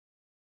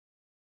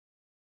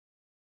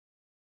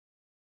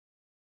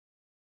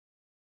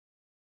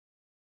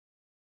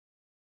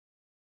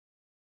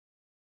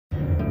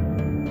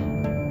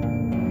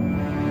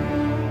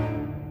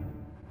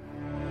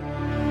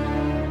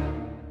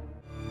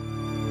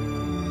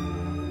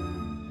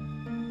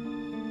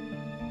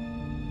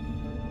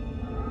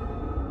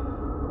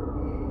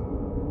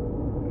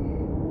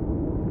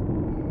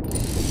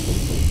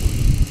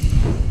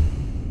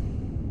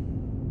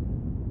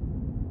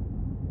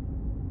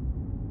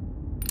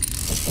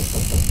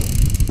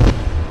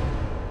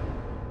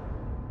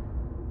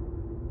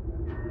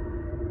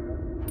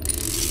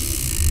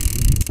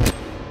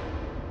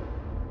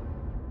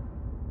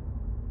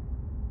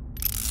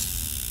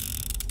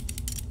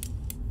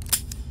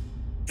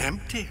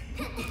Empty.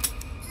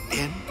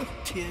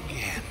 Empty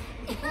again.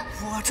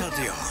 What are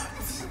the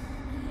odds?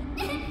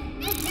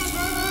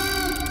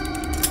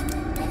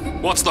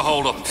 What's the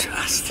holdup?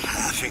 Just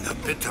having a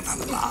bit of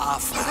a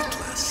laugh,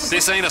 Atlas.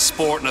 This ain't a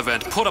sporting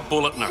event. Put a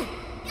bullet in her.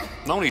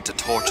 No need to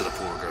torture the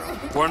poor girl.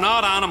 We're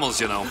not animals,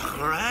 you know.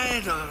 All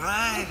right.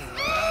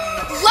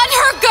 Let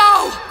her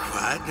go!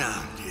 Quiet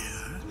down,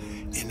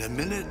 dear. In a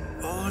minute,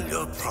 all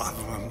your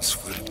problems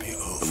will be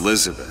over.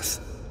 Elizabeth,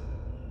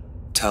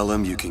 tell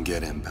him you can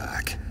get him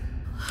back.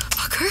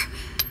 Booker?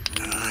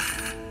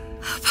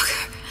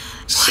 Booker,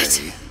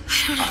 Say,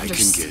 what? I don't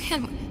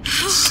understand.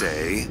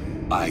 Say,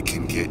 I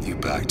can get you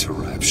back to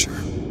Rapture.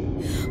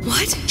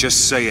 What?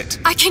 Just say it.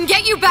 I can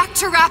get you back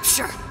to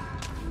Rapture!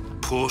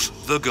 Put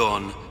the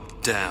gun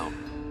down.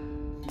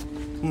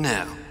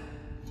 Now,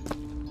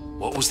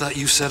 what was that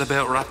you said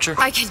about Rapture?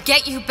 I can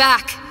get you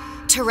back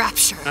to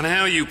Rapture. And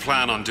how you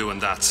plan on doing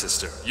that,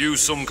 sister? You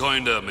some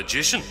kind of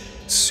magician?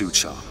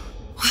 Suchong.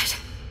 What?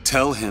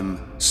 Tell him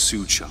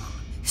Suchong.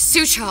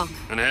 Suchong.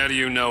 And how do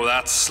you know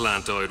that,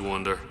 slant-eyed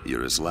wonder?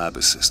 You're his lab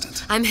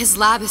assistant. I'm his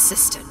lab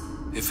assistant.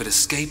 If it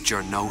escaped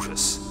your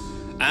notice,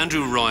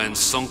 Andrew Ryan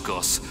sunk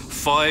us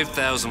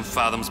 5,000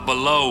 fathoms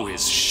below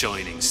his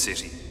shining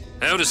city.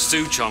 How does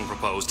Suchong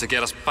propose to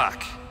get us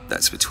back?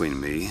 That's between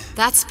me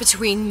That's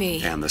between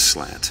me and the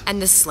slant.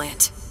 and the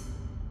slant.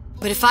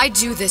 But if I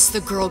do this,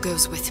 the girl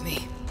goes with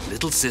me.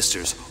 Little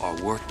sisters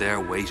are worth their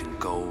weight in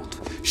gold.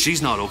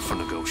 She's not up for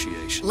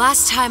negotiation.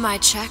 Last time I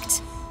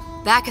checked,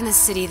 back in the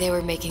city they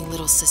were making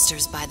little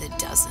sisters by the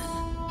dozen.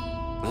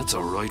 That's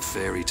a right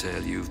fairy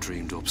tale you've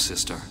dreamed up,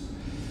 sister.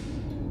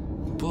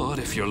 But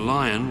if you're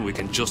lying, we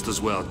can just as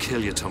well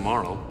kill you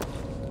tomorrow.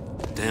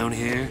 Down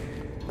here,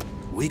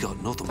 we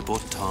got nothing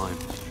but time.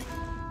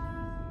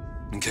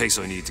 In case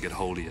I need to get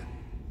hold of you.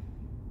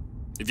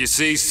 If you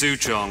see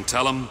Suchong,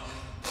 tell him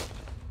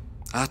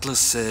Atlas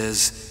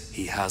says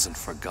he hasn't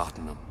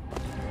forgotten him.